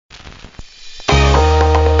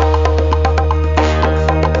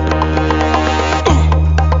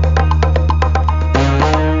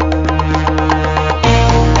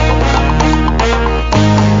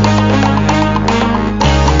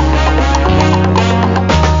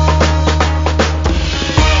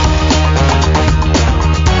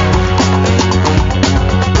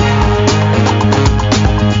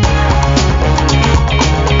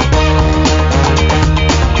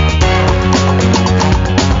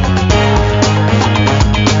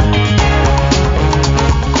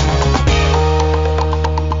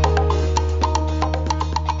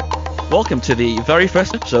welcome to the very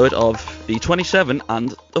first episode of the 27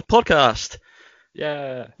 and the podcast.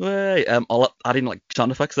 Yeah. Way. I'll add in like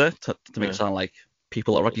sound effects there to make it sound like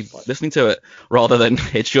people are actually Like- listening to it, rather than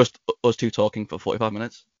it's just us two talking for 45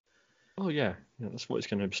 minutes. Oh yeah, that's what it's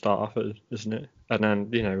going to start off as, isn't it? And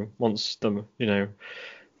then once the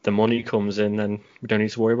money comes in, then we don't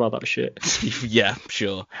need to worry about that shit. Yeah,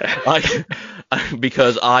 sure.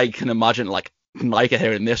 Because I can imagine like Micah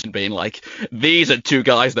hearing this and being like, these are two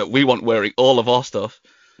guys that we want wearing all of our stuff.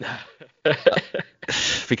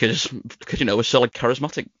 because we're so like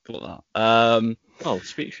charismatic like that. Oh,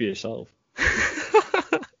 speak for yourself.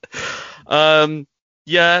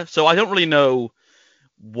 Yeah, so I don't really know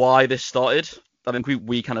why this started. I think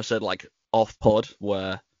we kind of said like off pod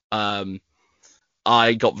where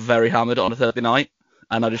I got very hammered on a Thursday night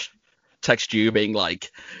and I just texted you being like,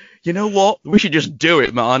 you know what, we should just do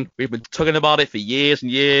it, man. We've been talking about it for years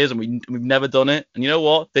and years and we've never done it, and you know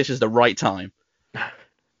what, this is the right time. And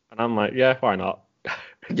I'm like, yeah, why not?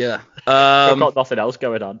 Yeah. I've got nothing else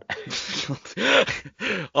going on.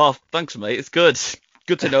 Oh, thanks, mate. It's good.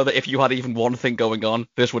 Good to know that if you had even one thing going on,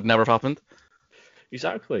 this would never have happened.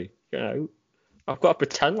 Exactly. I've got to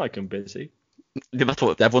pretend like I'm busy. That's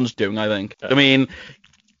what everyone's doing, I think. I mean,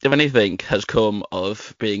 if anything has come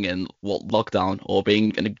of being in lockdown or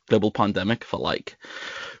being in a global pandemic for like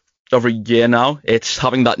over a year now, it's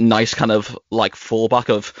having that nice kind of like fallback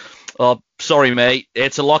of, oh, sorry, mate,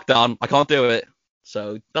 it's a lockdown, I can't do it.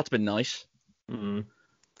 So that's been nice. Mm.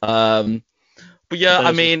 But yeah,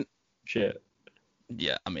 I mean, shit.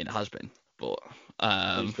 Yeah, I mean, it has been, but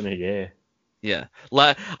It's been a year. yeah,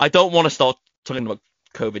 like I don't want to start talking about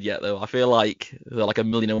COVID yet, though. I feel like there are like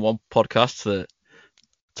 1,000,001 podcasts that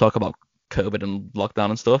talk about COVID and lockdown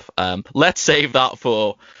and stuff. Let's save that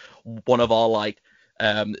for one of our like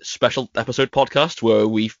special episode podcasts where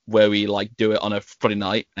we like do it on a Friday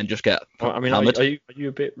night and just get I mean, hammered. are you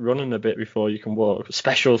a bit running a bit before you can walk?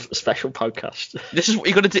 Special podcast. This is what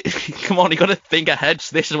you got to do. Come on, you got to think ahead.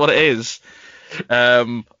 This is what it is.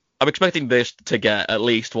 I'm expecting this to get at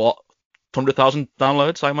least 100,000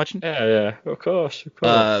 downloads, I imagine. Yeah, of course.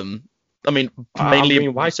 I mean, mainly.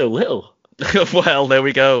 why so little? Well, there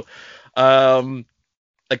we go.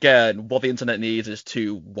 Again, what the internet needs is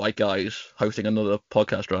two white guys hosting another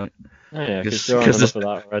podcast, right? Oh, yeah, because you're on enough of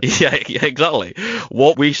that already. Yeah, exactly.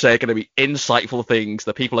 What we say are going to be insightful things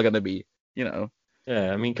that people are going to be, Yeah,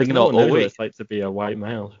 I mean, because Thinking no about one knows all what week. it's like to be a white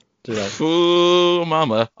male, do they? Ooh,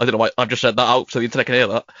 mama. I don't know why I've just said that out so the internet can hear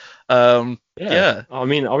that. Yeah. I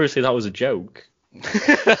mean, obviously that was a joke.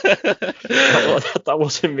 That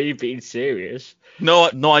wasn't me being serious. No,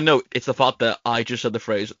 I know. It's the fact that I just said the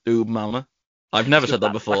phrase "ooh, mama." I've never said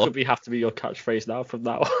that before. That could have to be your catchphrase now from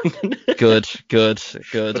now on. Good. For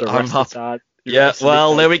the I'm rest of happy. the time. Yeah,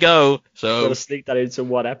 well, there we go. So, Gotta sneak that into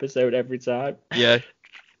one episode every time. yeah,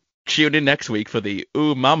 tune in next week for the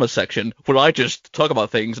Ooh Mama section, where I just talk about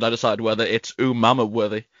things and I decide whether it's Ooh Mama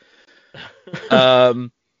worthy. So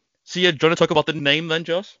yeah, do you want to talk about the name then,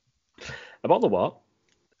 Joss? About the what?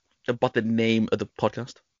 About the name of the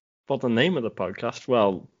podcast? About the name of the podcast?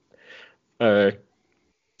 Well,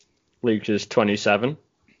 Luke is 27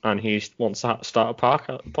 and he wants to start a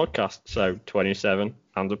podcast. So 27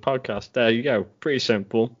 and a podcast. There you go. Pretty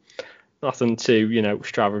simple. Nothing too,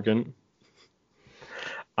 extravagant.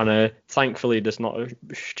 And thankfully, there's not a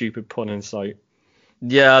stupid pun in sight.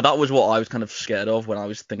 Yeah, that was what I was kind of scared of when I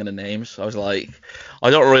was thinking of names. I was like, I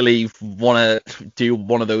don't really want to do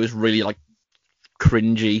one of those really like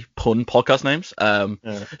cringy pun podcast names.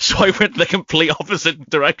 So I went the complete opposite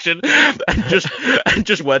direction and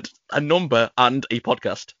just went a number and a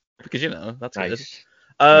podcast because that's Nice. good. Nice.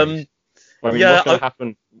 I mean, yeah, what's going to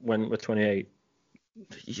happen when we're 28?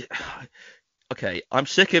 Yeah, okay, I'm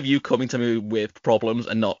sick of you coming to me with problems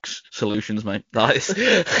and not solutions, mate. That is,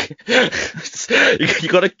 you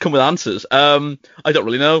got to come with answers. I don't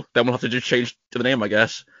really know. Then we'll have to just change the name, I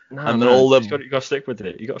guess. And then all the you got to stick with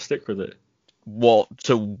it. You got to stick with it. what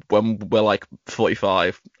to when we're like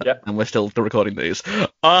 45 and we're still recording these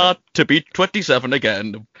to be 27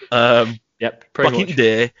 again. Yep, pretty fucking much.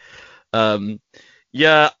 day.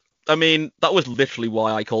 Yeah, I mean that was literally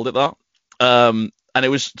why I called it that. And it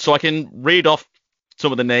was so I can read off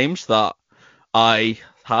some of the names that I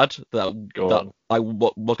had that I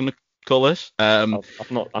was going to call this. I'm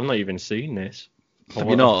not even seeing this. Have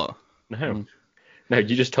you not? No. No,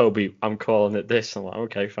 you just told me I'm calling it this. I'm like,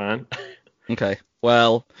 okay, fine. Okay.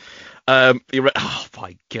 Well, oh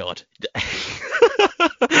my god.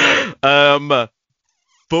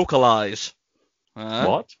 Vocalize.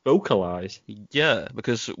 What? Vocalize? Yeah,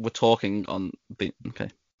 because we're talking on the. Okay.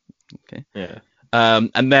 Yeah.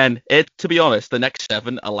 And then to be honest, the next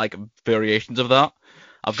 7 are like variations of that.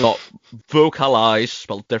 I've got vocalize,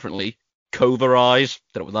 spelled differently, coverize,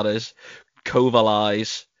 don't know what that is,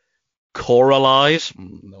 covalize, choralize,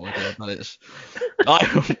 no idea what that is.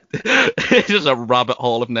 It's just a rabbit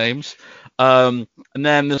hole of names. And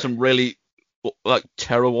then there's some really like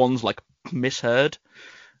terror ones, like misheard,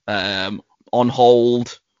 on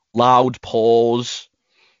hold, loud pause,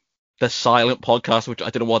 the silent podcast, which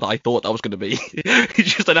I don't know what I thought that was going to be.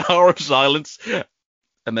 It's just an hour of silence,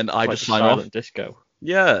 and then I Like just sign silent off. disco.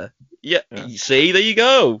 Yeah. See, there you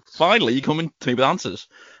go. Finally, you're coming to me with answers.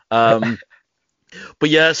 But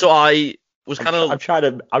yeah, so I was kind of. I'm trying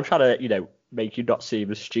to make you not seem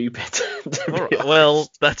as stupid. Well,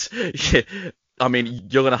 that's. Yeah, I mean,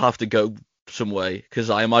 you're gonna have to go some way, because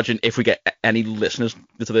I imagine if we get any listeners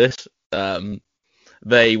to this,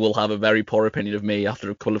 they will have a very poor opinion of me after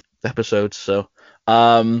a couple of episodes. So.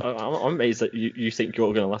 I'm amazed that you think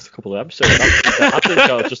you're going to last a couple of episodes. I think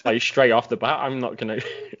I'll just like straight off the bat. I'm not going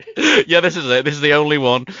to. Yeah, this is it. This is the only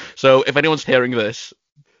one. So if anyone's hearing this,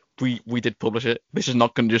 we did publish it. This is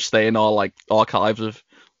not going to just stay in our like archives of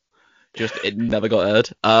just it never got aired.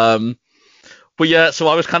 But yeah, so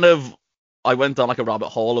I went down like a rabbit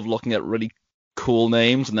hole of looking at really cool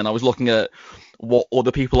names, and then I was looking at what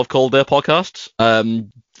other people have called their podcasts.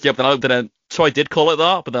 Yeah, but then so I did call it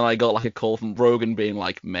that, but then I got like a call from Rogan being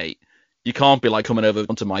like, mate, you can't be like coming over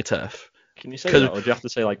onto my turf. Can you say that, or do you have to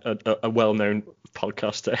say like a well-known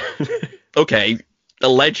podcaster? Okay,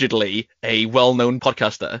 allegedly a well-known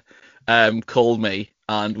podcaster called me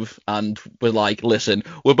and was like, listen,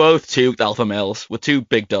 we're both two alpha males, we're two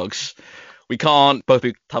big dogs, we can't both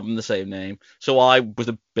be having the same name. So I was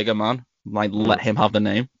a bigger man, I let him have the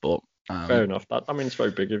name, but fair enough. I mean, it's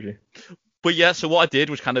very big of you. But yeah, so what I did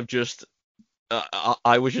was kind of just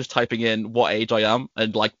I was just typing in what age I am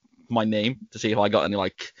and like my name to see if I got any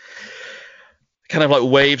like kind of like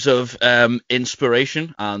waves of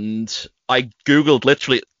inspiration, and I googled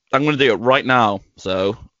literally. I'm going to do it right now,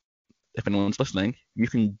 so if anyone's listening, you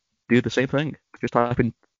can do the same thing. Just type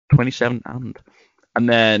in 27 and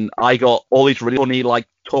then I got all these really funny like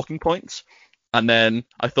talking points, and then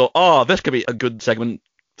I thought, oh, this could be a good segment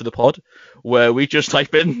for the pod where we just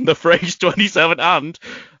type in the phrase 27 and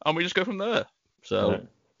we just go from there. So Right,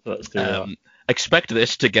 let's do that. Expect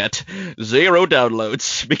this to get 0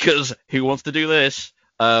 downloads, because who wants to do this?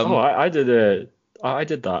 I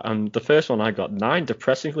did that, and the first one I got 9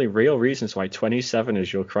 depressingly real reasons why 27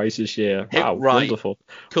 is your crisis year. Wow, Right. wonderful.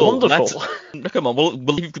 Cool. Wonderful. Come on,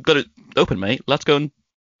 well, you've got it open, mate. Let's go and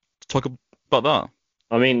talk about that.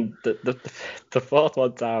 I mean, the fourth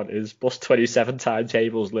one down is bus 27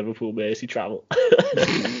 timetables Liverpool Mersey travel.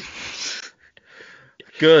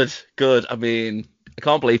 Good. I mean, I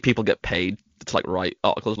can't believe people get paid to like write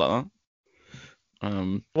articles like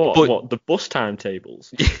that. What the bus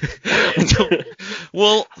timetables?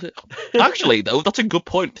 Well, actually, though, that's a good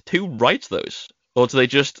point. Who writes those? Or do they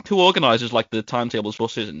just, who organises like the timetables,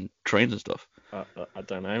 buses, and trains and stuff? I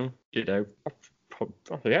don't know. Yeah,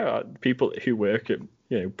 people who work at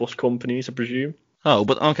bus companies, I presume. Oh,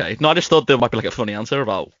 but okay. No, I just thought there might be like a funny answer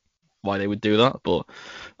about why they would do that, but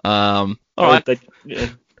all right,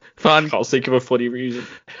 fine. Can't think of a funny reason.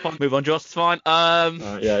 Move on, Josh. It's fine.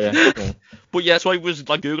 Yeah. But yeah, so I was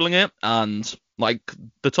like googling it, and like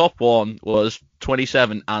the top one was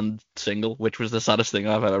 27 and single, which was the saddest thing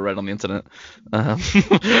I've ever read on the internet. Well,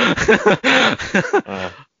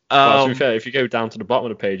 to be fair, if you go down to the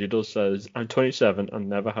bottom of the page, it does says I'm 27 and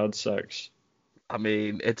never had sex. I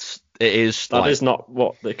mean, it is. That is not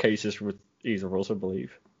what the case is with either of us, I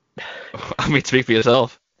believe. I mean, speak for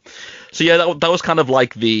yourself. So yeah, that was kind of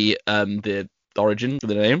like the origin of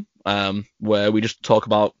the name, where we just talk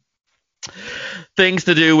about things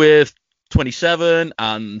to do with 27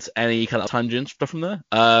 and any kind of tangents stuff from there.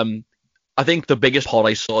 I think the biggest pod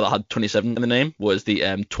I saw that had 27 in the name was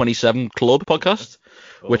the 27 Club podcast,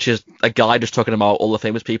 which is a guy just talking about all the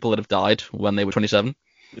famous people that have died when they were 27.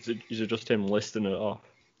 Is it just him listing it off?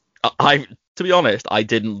 To be honest, I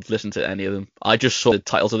didn't listen to any of them. I just saw the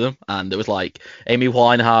titles of them, and it was like Amy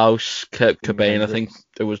Winehouse, Kurt Cobain. I think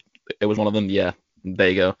it was one of them. Yeah, there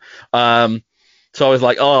you go. So I was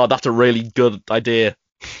like, oh, that's a really good idea.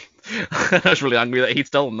 I was really angry that he'd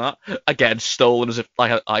stolen that. Again, stolen as if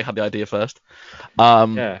I had the idea first.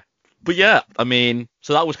 Yeah. But yeah, I mean,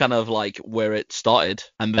 so that was kind of like where it started,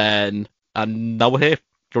 and now we're here.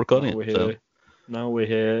 We're recording it. Now we're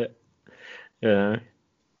here. Yeah.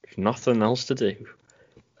 Nothing else to do.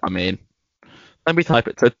 I mean, let me type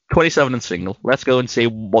it. So 27 and single. Let's go and see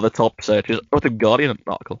what the top search is. Oh, the Guardian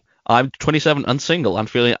article. I'm 27 and single. I'm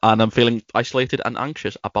feeling isolated and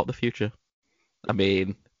anxious about the future. I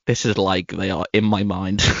mean, this is like they are in my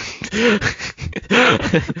mind.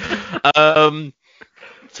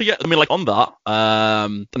 So yeah, I mean, like on that, I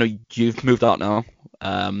know you've moved out now.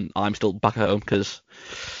 I'm still back at home because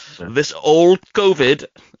this old COVID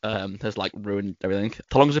has like ruined everything.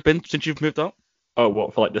 How long has it been since you've moved out? Oh,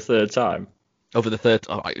 what, for like the third time? Over the third.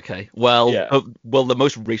 Oh, right, okay. Well, Yeah. well, the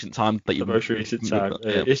most recent time that you The most recent moved time. out,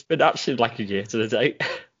 yeah. It's been actually like a year to the date.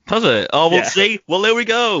 Has it? Oh, well, Yeah. see. Well, there we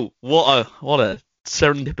go. What a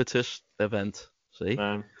serendipitous event. See.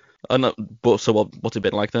 Um, I know, but so what's it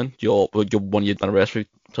been like then? Your 1 year anniversary,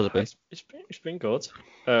 has it been? it's been good.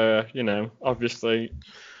 Obviously,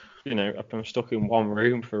 I've been stuck in one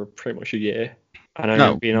room for pretty much a year, and I No.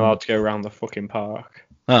 haven't been allowed to go around the fucking park.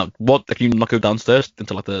 Oh, what? Can you not go downstairs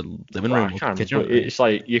into like the living room I or can, kitchen? but it's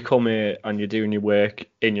like you come here and you're doing your work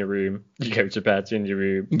in your room, you go to bed in your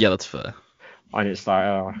room, Yeah, that's fair. and it's like,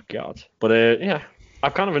 oh god. But yeah,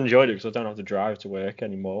 I've kind of enjoyed it because I don't have to drive to work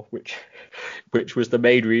anymore, which was the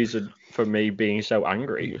main reason for me being so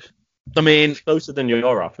angry. I mean, It's closer than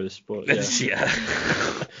your office, but yeah.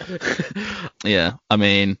 yeah. Yeah, I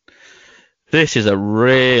mean, this is a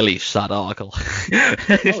really sad article. Oh,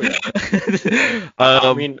 yeah.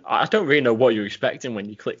 I mean, I don't really know what you're expecting when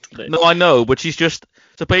you clicked this. No, I know, but she's just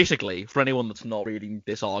so basically for anyone that's not reading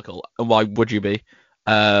this article, and why would you be?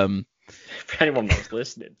 For anyone that's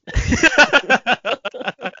listening.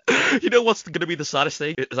 You know what's going to be the saddest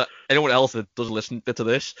thing is that anyone else that doesn't listen to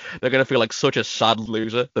this, they're going to feel like such a sad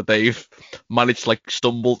loser that they've managed to like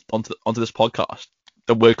stumble onto this podcast.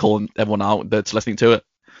 That we're calling everyone out that's listening to it.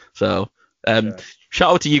 So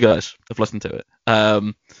shout out to you guys for listening to it.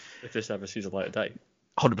 If this ever sees a light of day.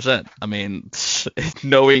 100%. I mean,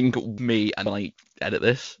 knowing me and like edit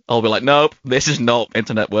this, I'll be like, nope, this is not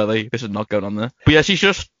internet worthy. This is not going on there. But yeah, she's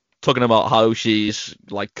just talking about how she's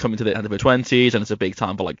like coming to the end of her 20s and it's a big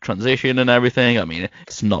time for like transition and everything. I mean,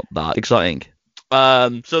 it's not that exciting.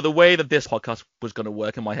 So the way that this podcast was going to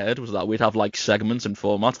work in my head was that we'd have like segments and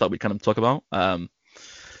formats that we'd kind of talk about.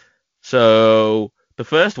 So the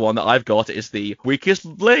first one that I've got is the weakest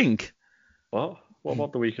link. What? What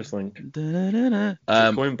about the weakest link?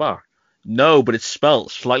 Da-da-da. Going back? No, but it's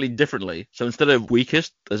spelled slightly differently. So instead of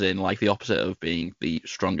weakest, as in like the opposite of being the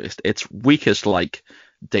strongest, it's weakest like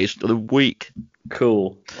days of the week.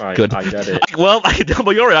 Cool. Right, Good. I get it. Well,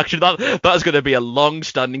 your reaction, that's going to be a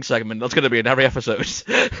long-standing segment. That's going to be in every episode.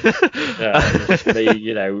 Yeah, just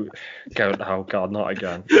me, going, oh god, not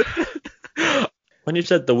again. When you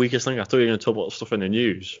said the weakest link, I thought you were going to talk about stuff in the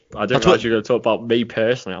news. I didn't realize you were going to talk about me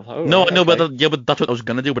personally. I was like, oh, No, right, no, okay. but that's what I was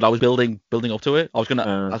going to do. But I was building up to it. I was going to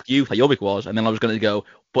ask you how your week was, and then I was going to go,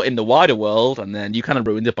 but in the wider world, and then you kind of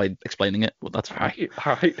ruined it by explaining it. But that's fine.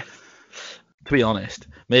 Right. To be honest,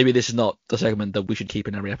 maybe this is not the segment that we should keep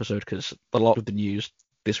in every episode because a lot of the news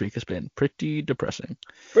this week has been pretty depressing.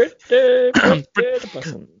 Pretty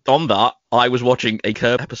depressing. On that, I was watching a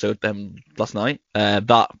Curb episode last night.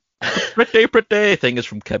 That pretty thing is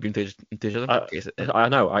from Curb Your Enthusiasm. I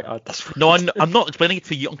know. That's No, I'm not explaining it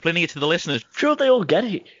to you. I'm explaining it to the listeners. sure they all get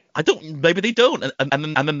it. I don't. Maybe they don't,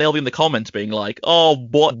 and then they'll be in the comments being like, "Oh,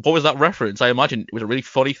 what was that reference?" I imagine it was a really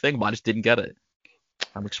funny thing, but I just didn't get it.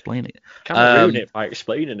 I'm explaining it. Can't ruin it by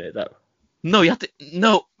explaining it though. No, you have to.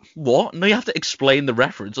 No, what? No, you have to explain the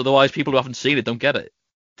reference, otherwise people who haven't seen it don't get it.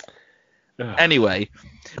 Anyway,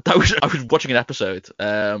 I was watching an episode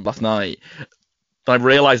last night, and I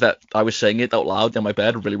realised that I was saying it out loud in my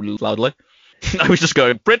bed really, really loudly. I was just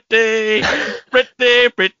going pretty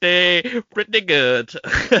good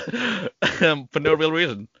for no real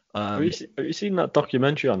reason. Have you seen that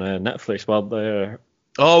documentary on Netflix about the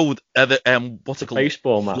what's it called?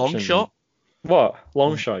 baseball match? Long shot. What?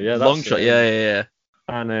 Long shot, yeah. That's Long shot, yeah.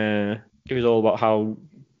 And it was all about how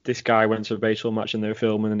this guy went to a baseball match and they were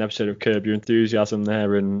filming an episode of Curb Your Enthusiasm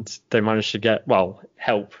there, and they managed to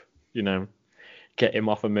help, get him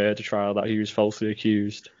off a murder trial that he was falsely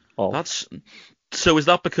accused of. So is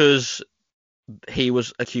that because he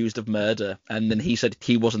was accused of murder and then he said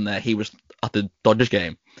he wasn't there, he was at the Dodgers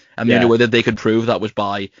game, and the only way that they could prove that was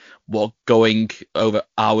by going over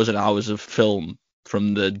hours and hours of film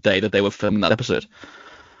from the day that they were filming that episode?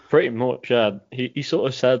 Pretty much, yeah. He sort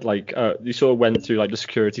of said he sort of went through the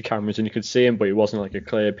security cameras and you could see him, but it wasn't like a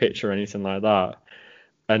clear picture or anything like that.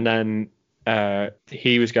 And then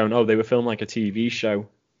he was going, oh, they were filming like a TV show,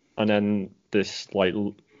 and then this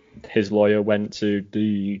his lawyer went to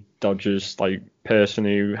the Dodgers person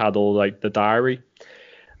who had all the diary,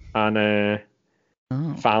 and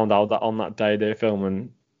found out that on that day they were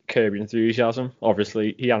filming Curb Your Enthusiasm.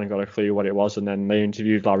 Obviously, he hadn't got a clue what it was, and then they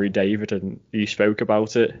interviewed Larry David, and he spoke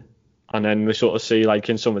about it. And then we sort of see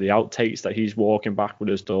in some of the outtakes that he's walking back with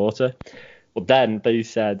his daughter, But then they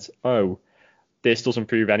said, oh, this doesn't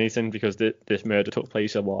prove anything because this murder took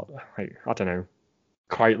place at I don't know,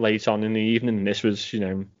 quite late on in the evening. And this was,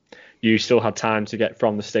 you still had time to get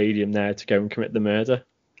from the stadium there to go and commit the murder.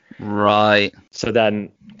 Right. So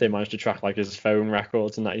then they managed to track like his phone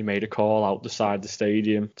records and that he made a call out the side the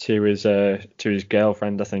stadium to his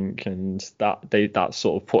girlfriend, I think, and that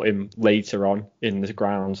sort of put him later on in the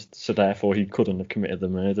grounds. So therefore he couldn't have committed the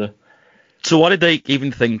murder. So why did they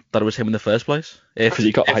even think that it was him in the first place? Because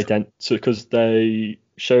he got because they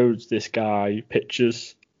showed this guy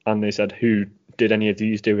pictures and they said, who did any of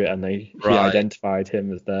these do it? And he identified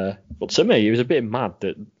him as there. But to me, it was a bit mad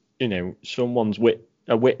that someone's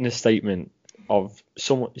a witness statement of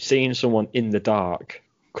seeing someone in the dark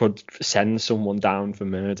could send someone down for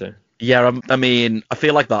murder. Yeah, I mean, I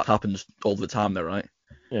feel like that happens all the time, though, right?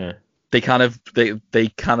 Yeah. They kind of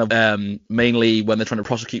mainly when they're trying to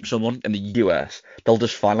prosecute someone in the US, they'll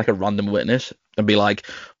just find like a random witness and be like,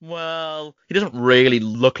 well, he doesn't really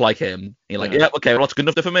look like him. And you're like, yeah, okay, well, that's good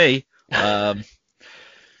enough for me.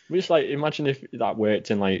 We just like imagine if that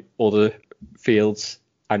worked in like other fields.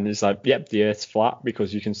 And it's like, yep, the Earth's flat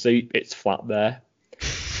because you can see it's flat there.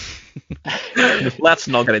 Let's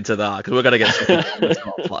not get into that because we're going to get something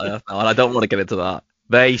flat Earth now, and I don't want to get into that.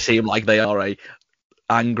 They seem like they are a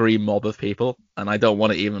angry mob of people, and I don't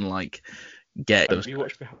want to even like get those. Have you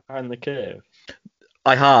watched Behind the Curve?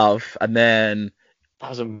 I have, and then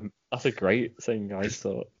that's a great thing. I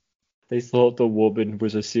thought they thought the woman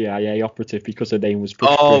was a CIA operative because her name was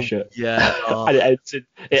Patricia. Yeah, and it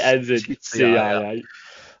ended CIA.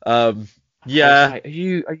 Yeah. Like, are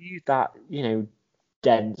you that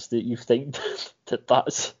dense that you think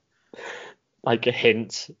that's like a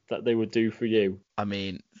hint that they would do for you? I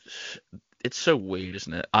mean, it's so weird,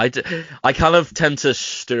 isn't it? I kind of tend to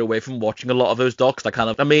steer away from watching a lot of those docs.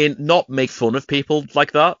 Not make fun of people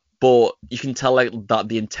like that, but you can tell like that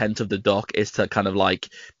the intent of the doc is to kind of like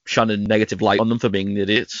shine a negative light on them for being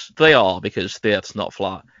idiots. They are, because the Earth's not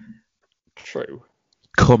flat. True.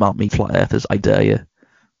 Come at me, flat earthers, I dare you.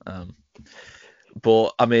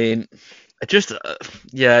 But I mean, it's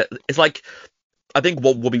like, I think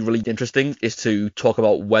what would be really interesting is to talk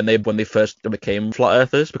about when they first became flat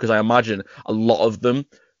earthers, because I imagine a lot of them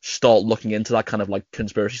start looking into that kind of like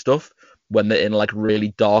conspiracy stuff when they're in like really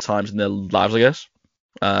dark times in their lives, I guess.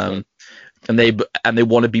 And they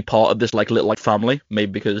want to be part of this like little like family,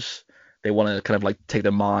 maybe because they want to kind of like take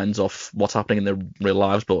their minds off what's happening in their real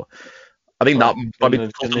lives. But I think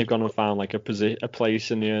they've gone and found like a place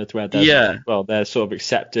in the Earth where they're sort of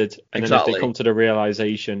accepted, and then if they come to the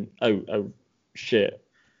realization, oh shit,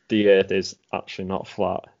 the Earth is actually not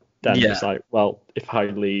flat, then it's like, well, if I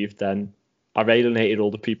leave, then I've alienated all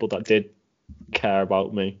the people that did care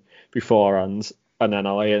about me beforehand, and then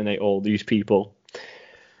I'll alienate all these people,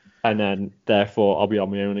 and then therefore I'll be on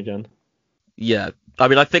my own again. Yeah, I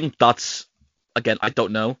mean, I think that's, again, I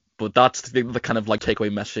don't know. But that's the kind of like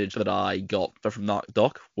takeaway message that I got from that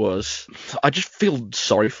doc was, I just feel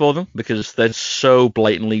sorry for them because they're so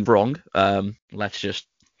blatantly wrong. Let's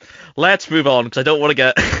move on because I don't want to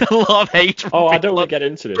get a lot of hate. I don't want to get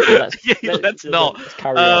into this. Let's not. Let's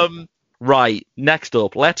carry on. Right, next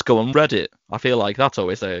up, let's go on Reddit. I feel like that's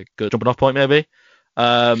always a good jumping off point, maybe.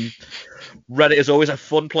 Reddit is always a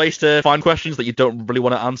fun place to find questions that you don't really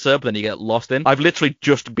want to answer, but then you get lost in. I've literally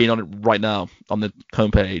just been on it right now on the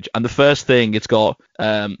homepage, and the first thing it's got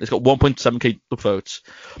 1.7k upvotes.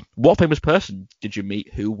 What famous person did you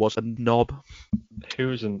meet who was a knob?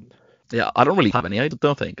 Yeah, I don't really have any. I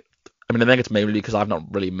don't think. I mean, I think it's mainly because I've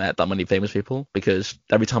not really met that many famous people, because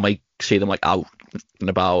every time I see them like out and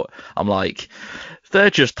about, I'm like, they're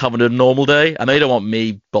just having a normal day, and they don't want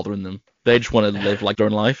me bothering them. They just want to live like their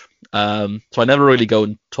own life. So I never really go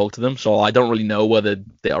and talk to them, so I don't really know whether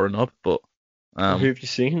they are or not. But who have you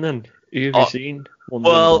seen then? Who have you seen?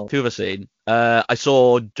 Who have I seen? I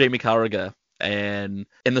saw Jamie Carragher in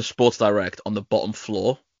the Sports Direct on the bottom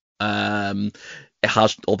floor. It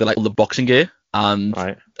has all the boxing gear, and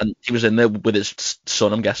he was in there with his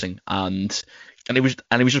son, I'm guessing, and he was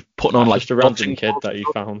just putting on like just a random kid that you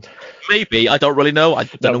found. Maybe, I don't really know. I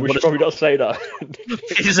don't know. We should probably not say that.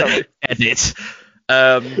 Edit.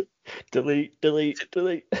 Delete.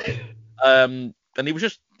 And he was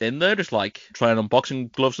just in there, just like trying on boxing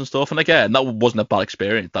gloves and stuff. And again, that wasn't a bad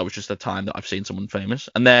experience. That was just a time that I've seen someone famous.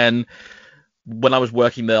 And then when I was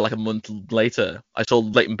working there like a month later, I saw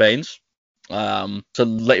Leighton Baines. So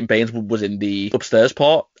Leighton Baines was in the upstairs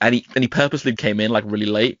part, and he purposely came in like really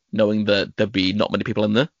late, knowing that there'd be not many people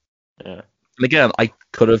in there. Yeah. And again, I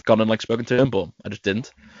could have gone and like spoken to him, but I just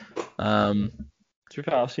didn't. To be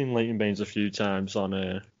fair, I've seen Leighton Baines a few times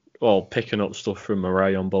on picking up stuff from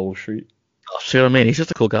Murray on Bowl Street. See what I mean? He's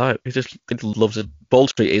just a cool guy. He loves it. Bald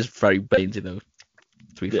Street is very Bainesy though,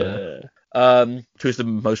 to be fair. Who's the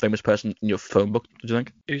most famous person in your phone book, do you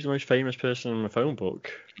think? Who's the most famous person in my phone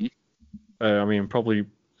book? Mm-hmm. I mean, probably.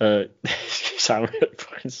 Sound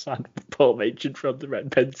fucking sad. Paul Machin from the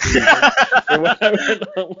Red Pen team. When I went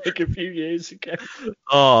on like a few years ago.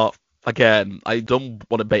 Oh, again, I don't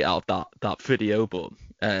want to bait out that video, but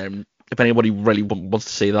if anybody really wants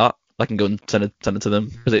to see that, I can go and send it to them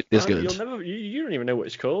because it is good. You don't even know what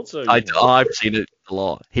it's called, so I've seen it a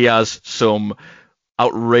lot. He has some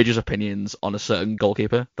outrageous opinions on a certain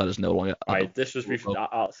goalkeeper that is no longer. Right, this was before.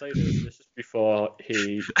 I'll say this. This was before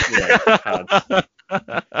he had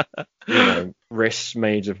wrists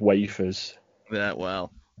made of wafers. Yeah,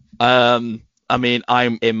 well. I mean,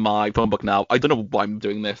 I'm in my phone book now. I don't know why I'm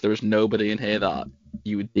doing this. There is nobody in here that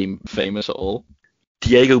you would deem famous at all.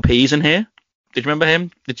 Diego P's in here. Did you remember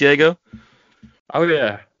him? The Diego? Oh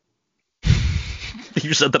yeah.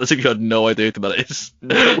 You said that as if you had no idea who that is.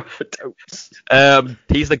 No, I don't.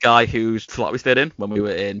 He's the guy whose flat we stayed in when we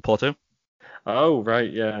were in Porto. Oh right,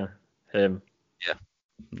 yeah, him. Yeah.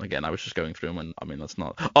 Again, I was just going through him, and I mean that's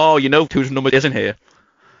not. Oh, you know whose number isn't here?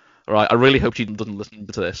 All right. I really hope she doesn't listen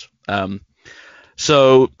to this.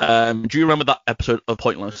 So, do you remember that episode of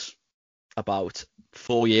Pointless about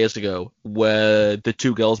 4 years ago where the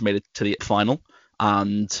two girls made it to the final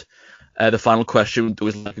and the final question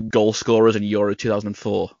was like goal scorers in Euro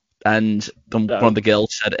 2004 and one of the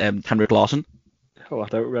girls said Henrik Larsson. Oh, I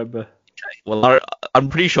don't remember. Well, I'm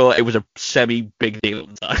pretty sure it was a semi-big deal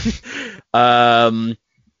at the time.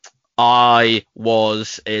 I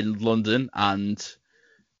was in London and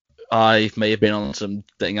I may have been on some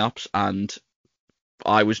dating apps and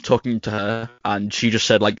I was talking to her and she just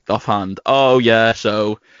said like offhand, oh yeah,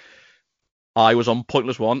 so I was on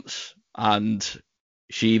Pointless once and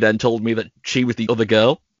she then told me that she was the other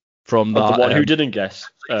girl from that. The one who didn't guess.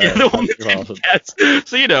 Yeah, the one that didn't guess.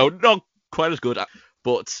 So, not quite as good.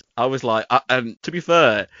 But I was like, and to be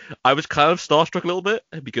fair, I was kind of starstruck a little bit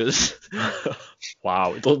because...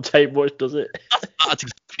 Wow, it doesn't take much, does it? That's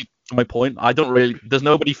exactly my point. There's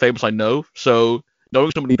nobody famous I know, so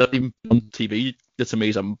knowing somebody that's even on TV, to me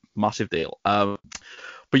is a massive deal. But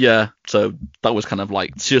yeah, so that was kind of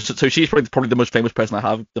like, so she's probably the most famous person I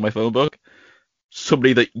have in my phone book.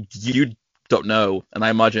 Somebody that you don't know, and I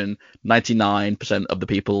imagine 99% of the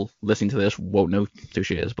people listening to this won't know who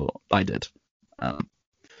she is, but I did. I've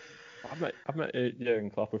met Jurgen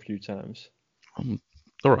Klopp a few times.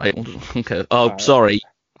 All right. Okay. Oh, sorry.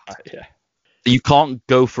 Yeah. You can't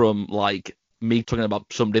go from like me talking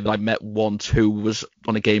about somebody that I met once who was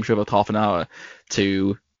on a game show for half an hour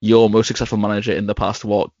to your most successful manager in the past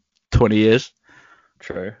 20 years.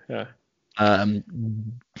 True. Yeah. I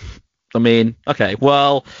mean, okay.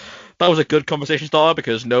 Well, that was a good conversation starter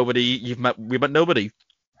because we met nobody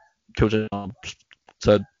who's a knob.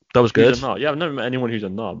 So that was good. Yeah, I've never met anyone who's a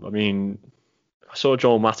knob. I mean, I saw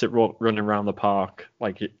Joel Matip running around the park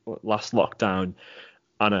last lockdown,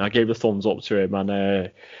 and I gave the thumbs up to him,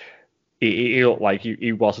 and he looked like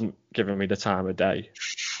he wasn't giving me the time of day.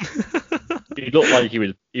 He looked like he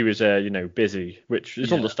was busy, which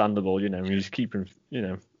is understandable. He was keeping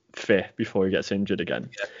fit before he gets injured again.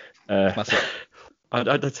 Yeah.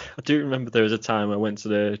 I do remember there was a time I went to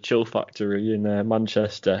the Chill Factory in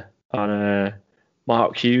Manchester, and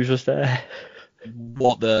Mark Hughes was there.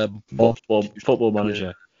 The football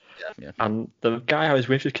manager. Yeah. And the guy I was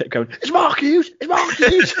with just kept going, "It's Mark Hughes! It's Mark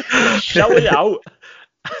Hughes!" shouting out.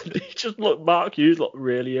 And Mark Hughes looked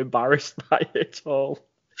really embarrassed by it all.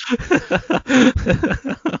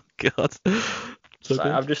 God.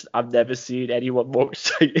 I've never seen anyone more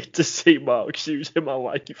excited to see Mark Hughes in my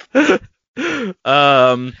life.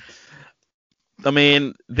 I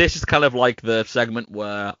mean, this is kind of like the segment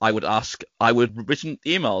where I would written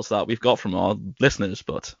emails that we've got from our listeners,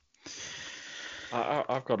 but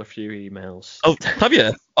I've got a few emails. Oh, have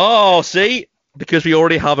you? Oh, see, because we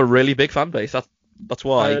already have a really big fan base. That's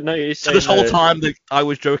why. No, so this whole time that I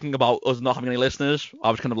was joking about us not having any listeners,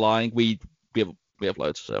 I was kind of lying. We have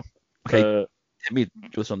loads. So okay, hit me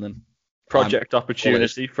with something. Project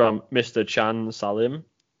opportunity from Mr. Chan Salim.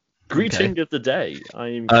 Greeting of the day.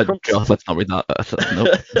 God, let's not read that. Nope.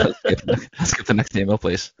 Let's get the next email,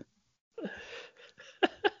 please.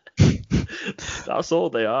 That's all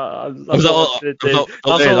they are. That's all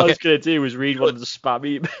I was going to do was read one of the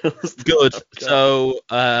spam emails. Good. So,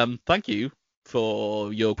 thank you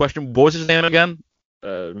for your question. What was his name again?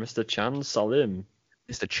 Mr. Chan Salim.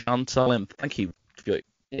 Mr. Chan Salim. Thank you for your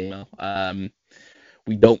email.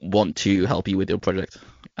 We don't want to help you with your project.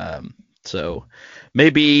 So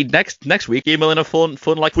maybe next week email in a fun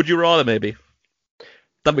like would you rather maybe.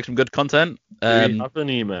 That'd make some good content. Do we have an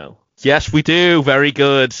email? Yes, we do. Very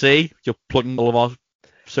good. See, you're plugging all of our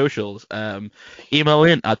socials. Email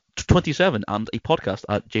in at 27 and a podcast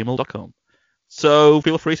at gmail.com. So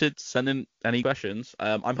feel free to send in any questions.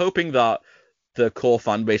 I'm hoping that the core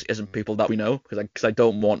fan base isn't people that we know, because I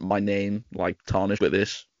don't want my name like tarnished with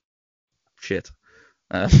this shit.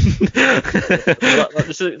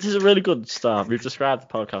 This is a really good start. We've described the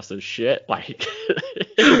podcast as shit. Like,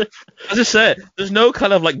 as I said, there's no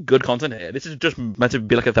kind of like good content here. This is just meant to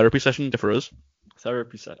be like a therapy session for us.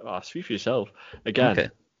 Therapy session. Oh, speak for yourself.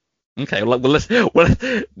 Again. Okay. Well,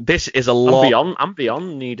 this is a lot. I'm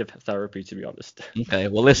beyond need of therapy, to be honest. Okay.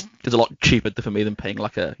 Well, this is a lot cheaper for me than paying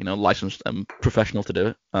like a licensed professional to do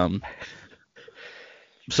it.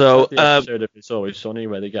 So the episode of It's Always Sunny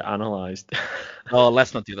where they get analysed. Oh,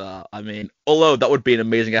 let's not do that. I mean, although that would be an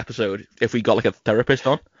amazing episode if we got like a therapist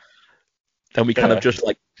on, then we kind of just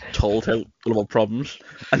like told her all of our problems,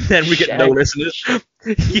 and then we get no listeners.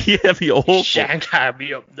 Yeah, it'd be awful. Shank had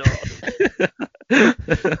me up north.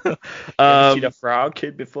 Seen a frog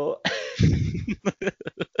kid before?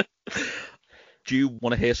 Do you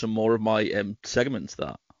want to hear some more of my segments?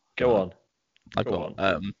 Go on.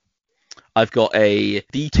 I've got the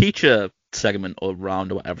teacher segment or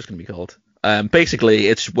round or whatever it's going to be called. Basically,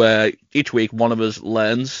 it's where each week one of us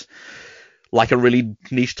learns like a really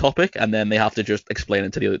niche topic, and then they have to just explain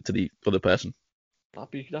it to the other person.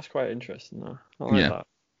 That's quite interesting, though. I like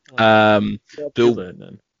that.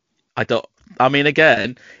 I mean,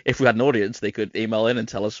 again, if we had an audience, they could email in and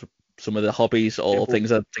tell us some of the hobbies or things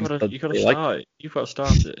that you got to start like. You've got to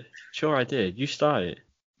start it. Sure, I did. You start it.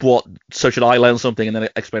 What? So should I learn something and then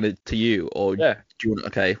explain it to you, or yeah? Do you want?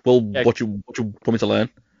 Okay. Well, yeah. What you want me to learn?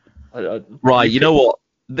 Right. You know what?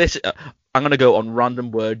 This I'm gonna go on random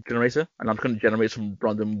word generator, and I'm gonna generate some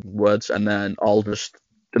random words, and then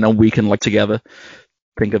we can like together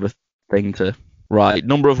think of a thing to write.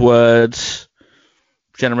 Number of words.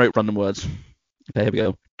 Generate random words. Okay, here we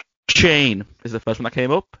go. Chain is the first one that came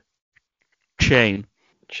up. Chain.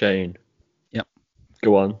 Yep.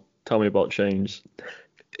 Go on. Tell me about chains.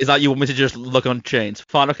 Is that you want me to just look on chains?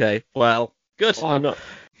 Fine, okay. Well, good. Oh, no.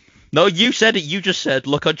 No, you said it. You just said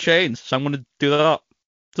look on chains, so I'm going to do that.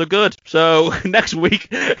 So good. So next week,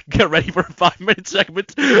 get ready for a 5-minute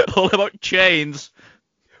segment all about chains.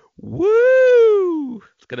 Woo!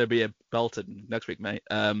 It's going to be a belter next week, mate.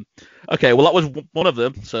 Okay, well, that was one of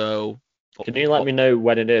them, so... Can you let me know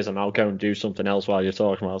when it is, and I'll go and do something else while you're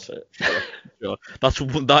talking about it? Sure.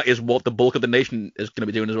 That is what the bulk of the nation is going to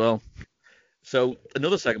be doing as well. So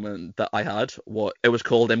another segment that I had, it was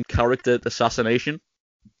called Character Assassination.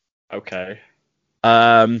 Okay.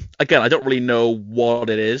 Again, I don't really know what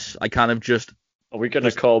it is. I kind of just... Are we going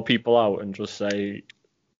to call people out and just say,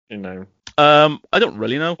 I don't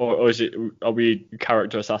really know. Or are we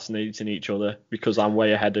character assassinating each other because I'm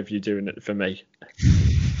way ahead of you doing it for me?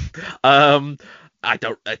 I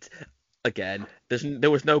don't... Again,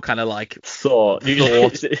 there was no kind of like thought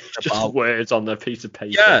it's just words on the piece of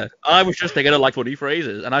paper. Yeah, I was just thinking of like funny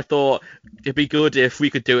phrases, and I thought it'd be good if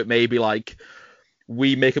we could do it maybe like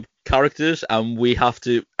we make up characters and we have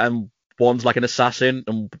to, and one's like an assassin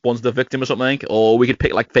and one's the victim or something, or we could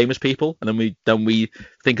pick like famous people and then we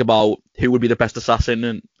think about who would be the best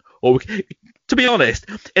assassin, to be honest,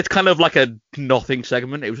 it's kind of like a nothing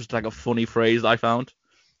segment. It was just like a funny phrase that I found.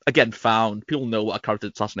 Again, people know what a character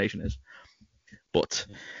assassination is. But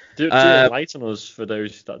do enlighten us for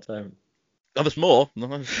those that don't. Oh, there's more.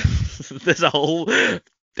 There's a whole in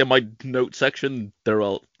my note section. There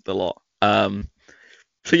are a lot. So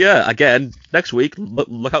yeah, again, next week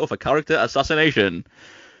look out for character assassination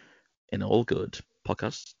in all good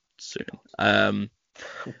podcasts soon.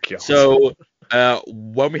 So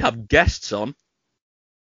when we have guests on,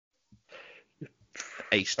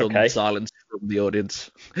 a stunned silence from the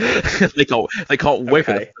audience. They can't wait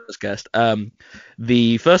for the first guest.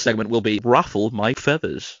 The first segment will be Raffle My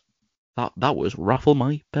Feathers. That was Raffle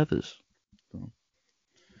My Feathers.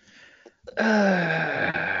 So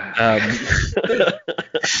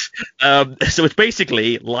it's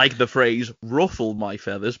basically like the phrase ruffle my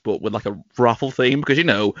feathers, but with like a raffle theme, because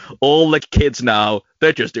all the kids now,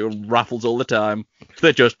 they're just doing raffles all the time.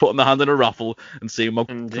 They're just putting their hand in a raffle and seeing what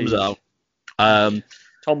comes out.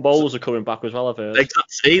 Tombolas are coming back as well, I've heard. Exactly.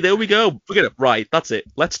 See, there we go. Look at it. Right, that's it.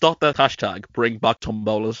 Let's start the hashtag. Bring back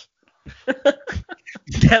tombolas.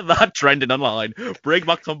 Get that trending online. Bring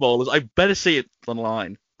back tombolas. I better see it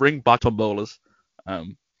online. Bring back tombolas. Or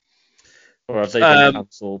have they been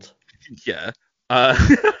cancelled? Yeah.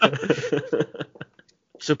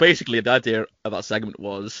 So basically, the idea of that segment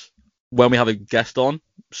was when we have a guest on.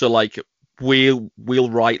 So like we'll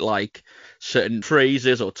write like certain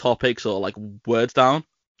phrases or topics or like words down,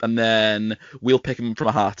 and then we'll pick them from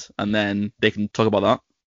a hat, and then they can talk about that.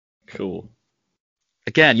 Cool.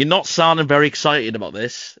 Again, you're not sounding very excited about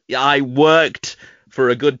this. Yeah, I worked for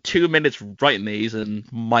a good 2 minutes writing these,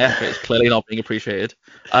 and my effort is clearly not being appreciated.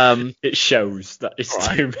 It shows that it's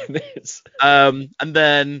Right. 2 minutes. And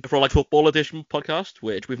then for like football edition podcast,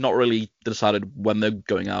 which we've not really decided when they're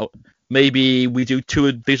going out, maybe we do 2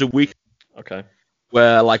 of these a week, Okay.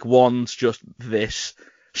 where like one's just this,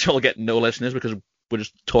 so I'll get no listeners because we're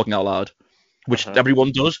just talking out loud, which Uh-huh.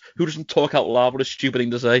 everyone does. Who doesn't talk out loud? What a stupid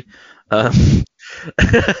thing to say.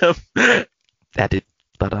 Edit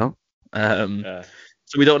that out. Yeah.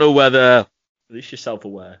 So we don't know whether. At least you're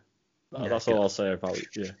self-aware. Yeah, That's good. all I'll say about it.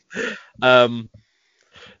 Yeah.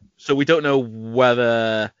 So we don't know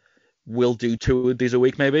whether we'll do 2 of these a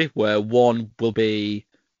week, maybe, where one will be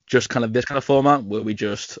just kind of this kind of format, where we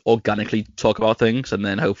just organically talk about things, and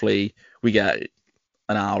then hopefully we get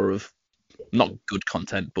an hour of not good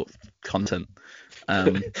content, but content.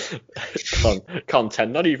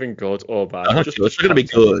 Content, not even good or bad. Not good. It's going to be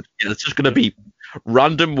good. Yeah, it's just going to be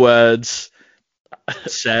random words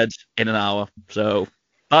said in an hour. So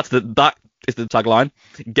that is the tagline.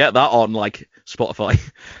 Get that on like Spotify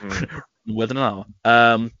within an hour.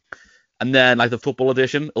 And then like the football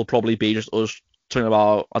edition, it'll probably be just us talking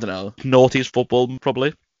about, I don't know, noughties football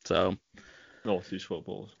probably. So Naughty's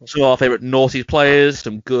footballs. some of our favourite noughties players,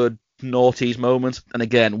 some good noughties moments. And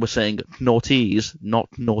again, we're saying noughties, not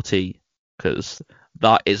naughty, because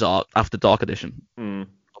that is our After Dark edition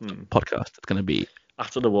podcast. It's going to be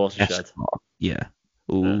After the watershed. SR. Yeah.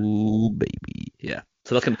 Ooh, baby. Yeah.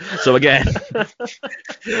 So that's so again,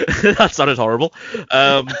 that sounded horrible.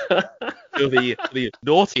 So the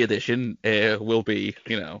naughty edition will be,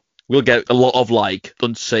 we'll get a lot of like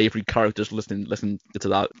unsavory characters listening to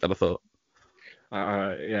that. I thought.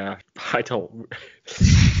 Yeah, I don't.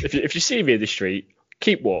 If you see me in the street,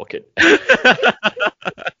 keep walking.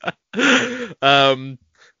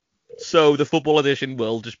 So the football edition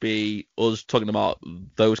will just be us talking about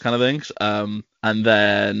those kind of things. And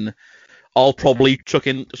then I'll probably chuck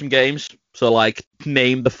in some games. So like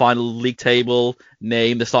name the final league table,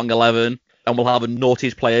 name the starting 11, and we'll have a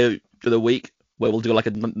naughties player for the week where we'll do like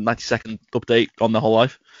a 90-second update on their whole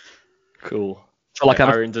life. Cool. So like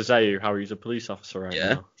Aaron Dezeu, how he's a police officer right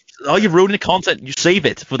now. Oh, you're ruining the content. You save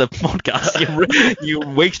it for the podcast. You're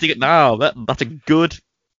wasting it now. That's a good.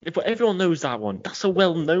 Yeah, but everyone knows that one. That's a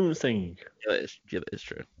well-known thing. Yeah, that is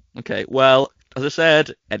true. Okay, well, as I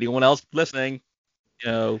said, anyone else listening,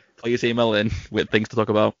 please email in with things to talk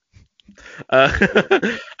about. So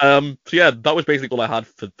yeah, that was basically all I had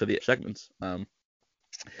for the segments.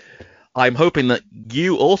 I'm hoping that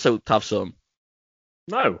you also have some.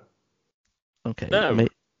 No. Okay. No.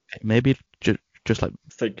 Maybe just like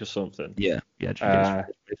think of something. Yeah. Just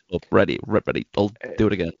ready. I'll do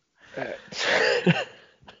it again.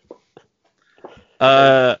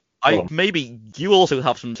 Maybe you also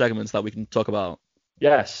have some segments that we can talk about.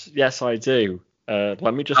 Yes, I do.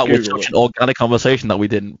 Let me just That was Google such an organic conversation that we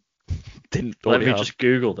didn't Let me have. just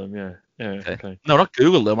Google them. Yeah. Okay. No, not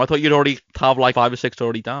Google them. I thought you'd already have like 5 or 6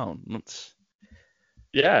 already down.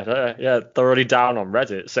 Yeah, they're already down on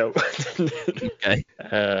Reddit. So. Okay.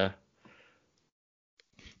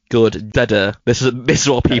 Good. Deader. This is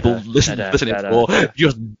what people listening for.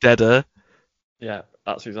 Just deader. Yeah,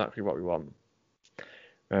 that's exactly what we want.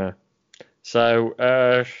 So,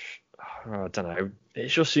 I don't know. It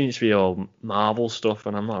just seems to be all Marvel stuff,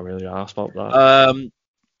 and I'm not really arsed about that.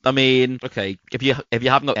 I mean, okay, if you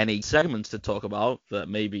haven't got any segments to talk about that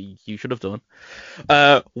maybe you should have done,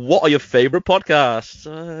 what are your favorite podcasts?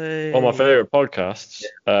 My favorite podcasts.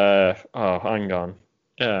 Hang on.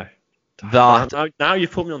 Yeah. Now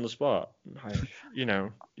you've put me on the spot.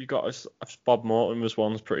 You got us. Bob Morton was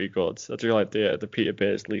one's pretty good. I do like the Peter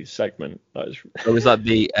Beardsley segment. Is that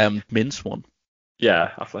the Mince one? Yeah,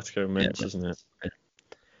 Atletico Mince, isn't it?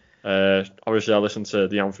 Obviously, I listen to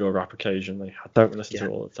the Anfield Rap occasionally. I don't listen to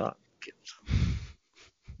all of that.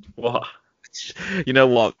 What? You know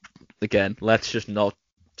what? Again, let's just not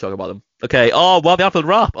talk about them. Okay. Oh, well, the Anfield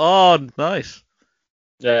Rap. Oh, nice.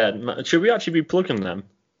 Yeah. Should we actually be plugging them?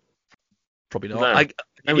 Probably not.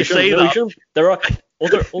 No. You say that. We there are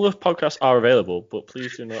other podcasts are available, but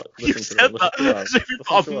please do not listen to them. You've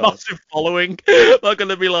got a massive following. They're going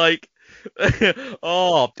to be like,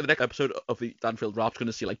 the next episode of the Anfield Rap's going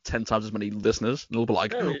to see like 10 times as many listeners, and it'll be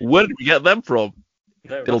like, where did we get them from?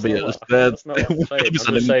 It'll be us. That's not what I'm saying. I'm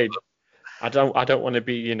just saying, I don't want to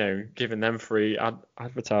be, giving them free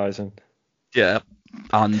advertising. Yeah.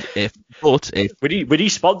 And if We need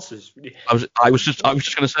sponsors. I was just going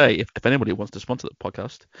to say, if anybody wants to sponsor the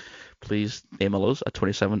podcast, please email us at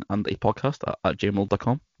 27andapodcast at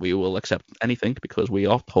gmail.com. We will accept anything because we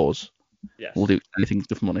are pause. Yes. We'll do anything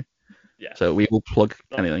for money. Yes. So we will plug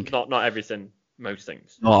anything. Not everything. Most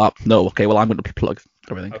things. No. Okay. Well, I'm going to plug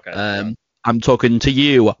everything. Okay. Right. I'm talking to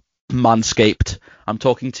you, Manscaped. I'm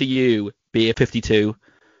talking to you, Beer 52.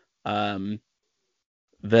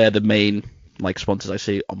 They're the main sponsors I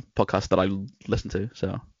see on podcasts that I listen to.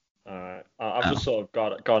 So. I've just sort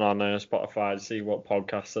of gone on Spotify to see what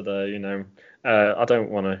podcasts are there. I don't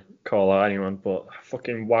want to call out anyone, but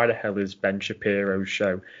fucking why the hell is Ben Shapiro's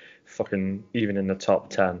show fucking even in the top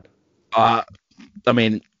 10? I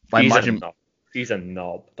mean, I imagine he's a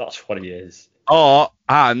knob. That's what he is. Oh,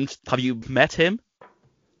 and have you met him?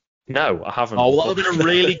 No, I haven't. Oh, well, that would have been a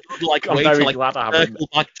really good I'm way very to glad I haven't. circle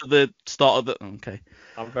back to the start of the. Okay.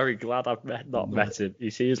 I'm very glad I've not met him. He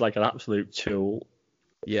seems like an absolute tool.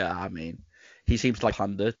 Yeah, I mean, he seems to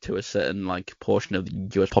pander to a certain portion of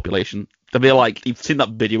the US population. I feel you've seen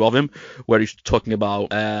that video of him where he's talking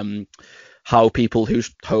about how people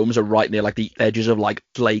whose homes are right near the edges of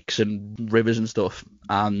lakes and rivers and stuff,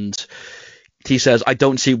 and he says, I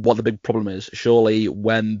don't see what the big problem is. Surely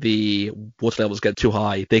when the water levels get too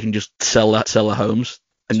high, they can just sell their homes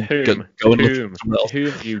and go and look somewhere else.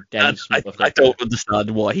 Whom you dense I don't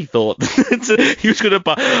understand why he thought he was going to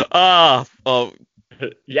buy.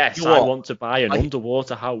 Yes, I want to buy an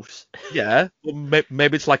underwater house. Yeah, well,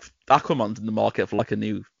 maybe it's Aquaman's in the market for a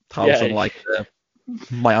new house on the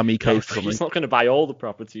Miami coast or something. He's not going to buy all the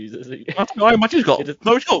properties, is he? I imagine he's got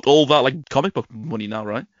all that comic book money now,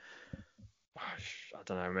 right? I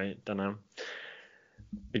don't know, mate. Don't know.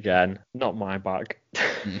 Again, not my bag.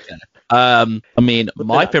 Okay. I mean,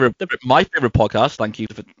 my favorite podcast. Thank you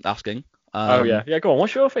for asking. Oh yeah. Go on.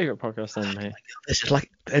 What's your favorite podcast then, mate? It's just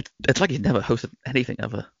it's like you've never hosted anything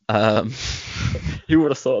ever. Who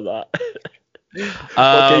would have thought that?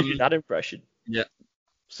 What gave you that impression? Yeah.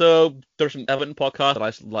 So there's some Everton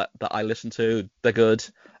podcasts that I listen to. They're good.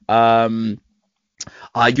 I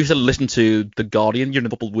used to listen to The Guardian,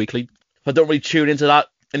 Liverpool Weekly. I don't really tune into that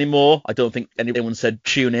anymore. I don't think anyone said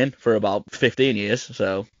tune in for about 15 years.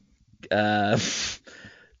 So the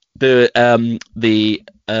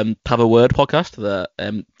Have a Word podcast, the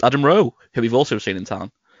Adam Rowe, who we've also seen in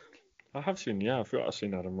town. I have seen, I forgot I've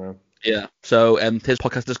seen Adam Rowe. Yeah. So his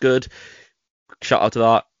podcast is good. Shout out to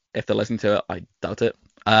that. If they're listening to it, I doubt it.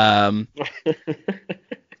 And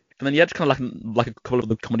then just kind of like a couple of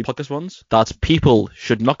the comedy podcast ones that people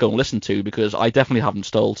should not go and listen to because I definitely haven't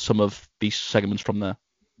stole some of these segments from there.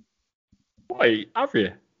 Wait, have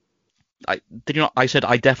you? Did you not? I said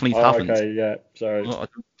I definitely haven't. Okay, yeah. Sorry, I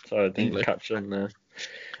didn't English. Catch them there.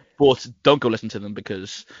 But don't go listen to them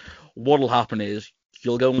because what'll happen is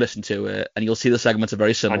you'll go and listen to it and you'll see the segments are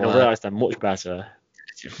very similar. And you'll realise they're much better.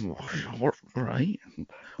 Right.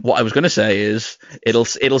 What I was going to say is it'll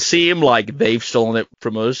seem like they've stolen it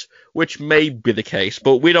from us, which may be the case,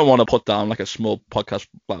 but we don't want to put down a small podcast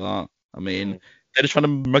like that. I mean, they're just trying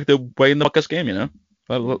to make their way in the podcast game,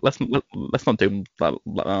 Let's not do that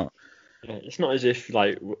like that. Yeah, it's not as if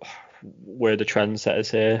we're the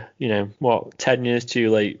trendsetters here. 10 years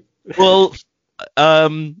too late. Well,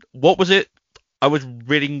 what was it? I was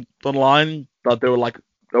reading online that there were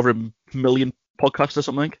over 1 million podcasts or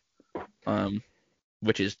something,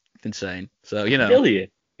 which is insane. So million?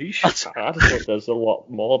 Are you sure? I just thought there's a lot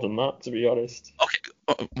more than that, to be honest.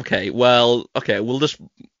 Okay. Well, we'll just.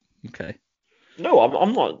 Okay. No,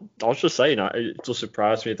 I'm not. I was just saying it just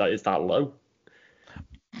surprised me that it's that low.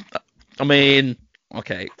 I mean,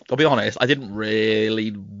 okay. I'll be honest. I didn't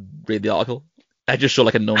really read the article. I just saw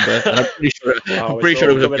a number. And I'm pretty sure.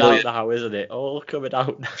 It was a million. Now, isn't it? All coming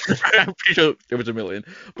out now. I'm pretty sure it was 1 million.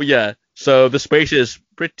 But yeah, so the space is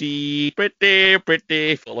pretty full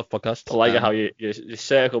of podcasts. I like how you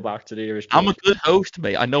circle back to the Irish. I'm a good host,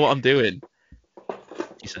 mate. I know what I'm doing.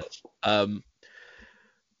 He says.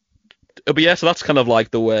 But yeah, so that's kind of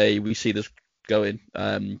the way we see this going.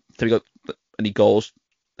 Have you got any goals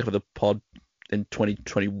for the pod in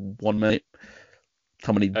 2021, mate?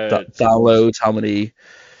 How many downloads? How many?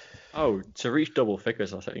 Oh, to reach double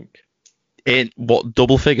figures, I think. In what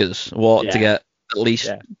double figures? What to get at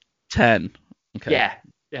least 10? Okay.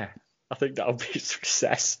 Yeah. I think that'll be a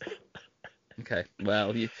success. Okay.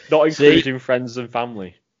 Well, not including friends and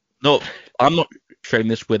family. No, I'm not sharing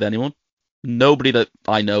this with anyone. Nobody that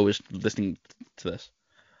I know is listening to this.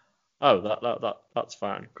 Oh, that's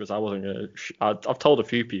fine because I wasn't gonna. I've told a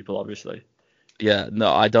few people, obviously. Yeah,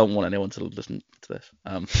 no, I don't want anyone to listen to this.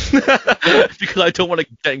 Because I don't want to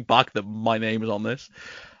get back that my name is on this.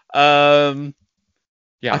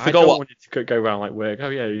 Yeah, I I forgot don't what. want it to go around like work. Oh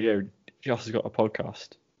yeah, Josh has got a podcast.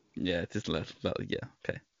 Yeah, just yeah,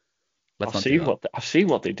 okay. Let's I've not do seen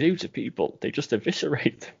that. what they do to people. They just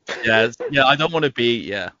eviscerate them. Yeah, I don't want to be.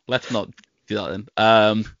 Yeah, let's not do that then.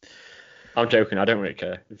 I'm joking. I don't really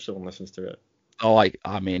care if someone listens to it. Oh,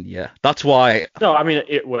 I mean, yeah, that's why. No, I mean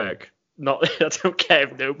it work. Not I don't care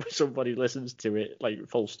if somebody listens to it. Like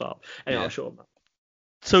full stop. Anyway, Yeah. I'll show them.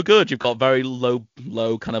 So good. You've got very low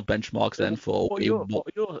kind of benchmarks then for What are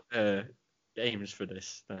your aims for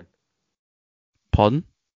this then? Pardon?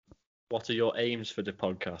 What are your aims for the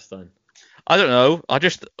podcast then? I don't know. I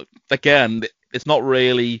just, again, it's not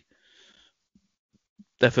really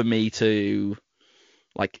there for me to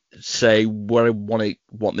like say where I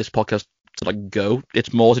want this podcast to like go.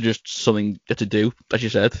 It's more to just something to do, as you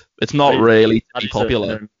said. It's not really to That be is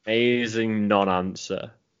popular. an amazing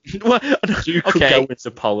non-answer. Well, You could okay, go into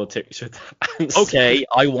politics with that answer. okay.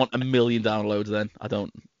 I want 1 million downloads then. I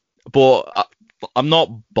don't, but I'm not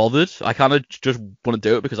bothered. I kind of just want to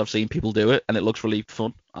do it because I've seen people do it and it looks really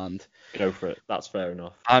fun, and Go for it. That's fair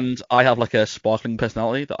enough. I have like a sparkling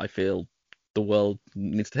personality that I feel the world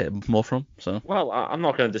needs to hear more from. So Well, I'm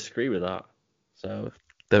not going to disagree with that.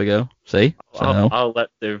 there we go. See? So I'll let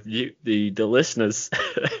the listeners.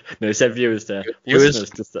 No, it said viewers there.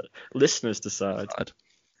 Viewers. Listeners decide.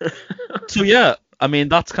 So yeah, I mean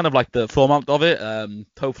that's kind of like the format of it.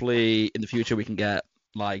 Hopefully in the future we can get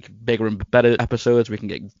like bigger and better episodes. We can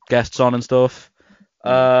get guests on and stuff.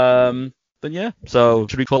 Then yeah. So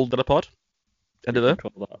should we call that a pod? End of there.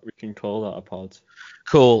 We can call that a pod.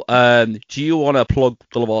 Cool. Do you want to plug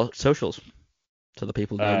all of our socials so the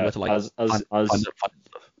people know where to like find stuff?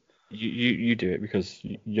 You do it because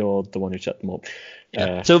you're the one who set them up.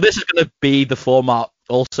 Yeah. So this is going to be the format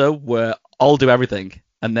also where I'll do everything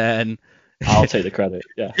and then I'll take the credit.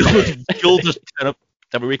 Yeah. you'll just turn up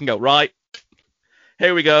every week and go, right,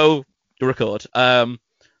 here we go, to record. So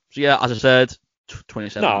yeah, as I said,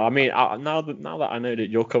 27. No, I mean now that I know that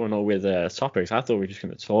you're coming on with topics, I thought we were just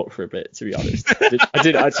going to talk for a bit. To be honest, I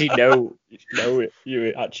didn't actually know you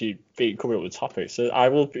were actually coming up with topics. So I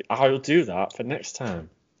will do that for next time.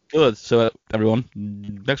 Good. So everyone,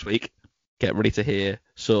 next week, get ready to hear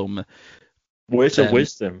some words of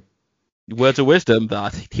wisdom. Words of wisdom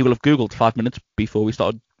that he will have Googled 5 minutes before we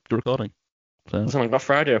started the recording. So. Listen, I've got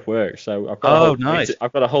Friday off work, so I've got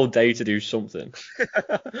I've got a whole day to do something.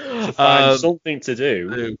 To find something to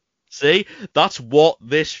do. See, that's what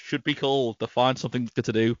this should be called, the Find Something Good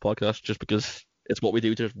to Do podcast, just because it's what we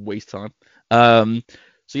do to waste time. So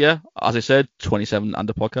yeah, as I said,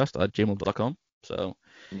 27underpodcast@gmail.com. So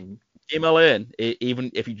email in,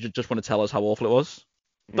 even if you just want to tell us how awful it was,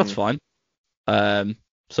 that's fine.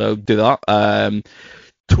 So do that.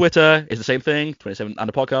 Twitter is the same thing,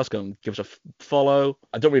 27underpodcast. Go and give us a follow.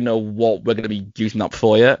 I don't really know what we're going to be using that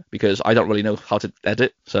for yet because I don't really know how to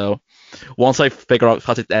edit. So once I figure out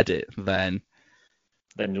how to edit, then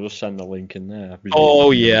you'll just send the link in there.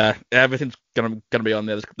 Oh yeah, everything's gonna be on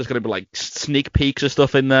there. There's gonna be like sneak peeks and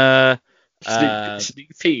stuff in there.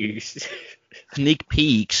 Sneak peeks. Sneak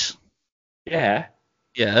peeks. Yeah.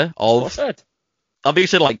 Yeah. What's that?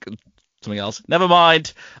 Obviously, like something else. Never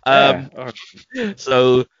mind.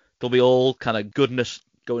 So there'll be all kind of goodness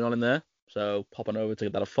going on in there. So pop on over to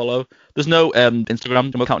give that a follow. There's no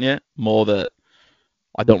Instagram account yet. More that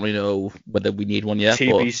I don't really know whether we need one yet.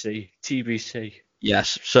 TBC.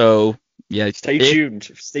 Yes. So yeah. Stay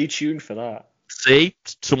tuned. Stay tuned for that. See,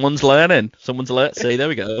 someone's learning. See, there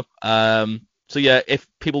we go. So yeah, if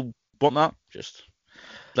people want that, just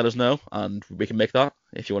let us know and we can make that.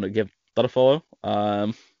 If you want to give that a follow.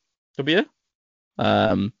 So be it.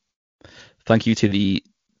 Thank you to the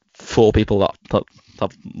 4 people that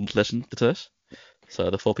have listened to this. So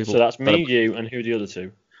the 4 people. So that's me, you, and who are the other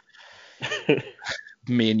 2?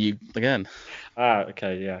 Me and you again.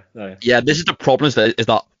 Okay, yeah. No. Yeah, this is the problem is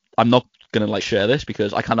that I'm not gonna like share this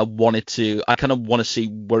because I kind of want to see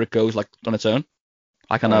where it goes like on its own.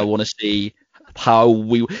 I kind of want to see how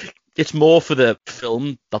it's more for the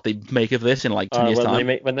film that they make of this in like 10 years time.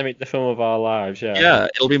 When they make the film of our lives, yeah. Yeah,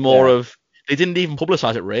 it'll be more of. They didn't even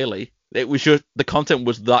publicize it really. It was just the content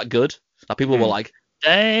was that good that people were like,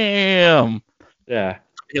 "Damn." Yeah.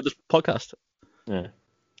 This podcast. Yeah.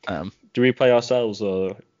 Do we play ourselves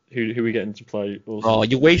or who we getting to play? Also? Oh,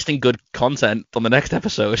 you're wasting good content on the next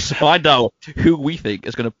episode. So find out who we think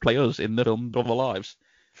is going to play us in the film of our lives.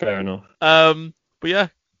 Fair enough. But yeah,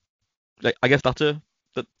 I guess that's a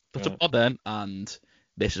pod then, and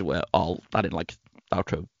this is where I'll add in like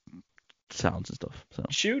outro sounds and stuff. So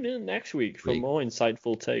tune in next week for more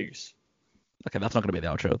insightful takes. Okay, that's not going to be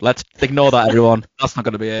the outro. Let's ignore that, everyone. That's not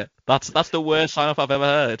going to be it. That's the worst sign off I've ever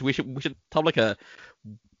heard. We should have like a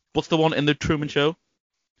What's the one in the Truman Show?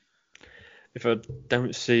 If I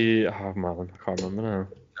don't see, oh man, I can't remember now.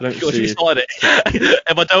 I don't Because you see. started it.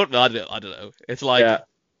 If I don't know, I don't know. It's like Yeah,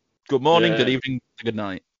 good morning, Yeah. good evening, good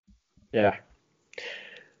night. yeah.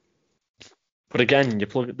 But again,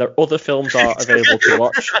 there other films are available to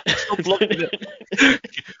watch.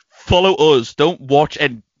 Follow us. Don't watch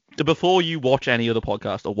before you watch any other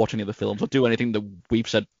podcast or watch any other films or do anything that we've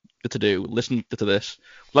said to do. Listen to this.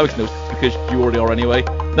 Like us know because you already are anyway.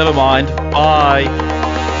 Never mind. Bye.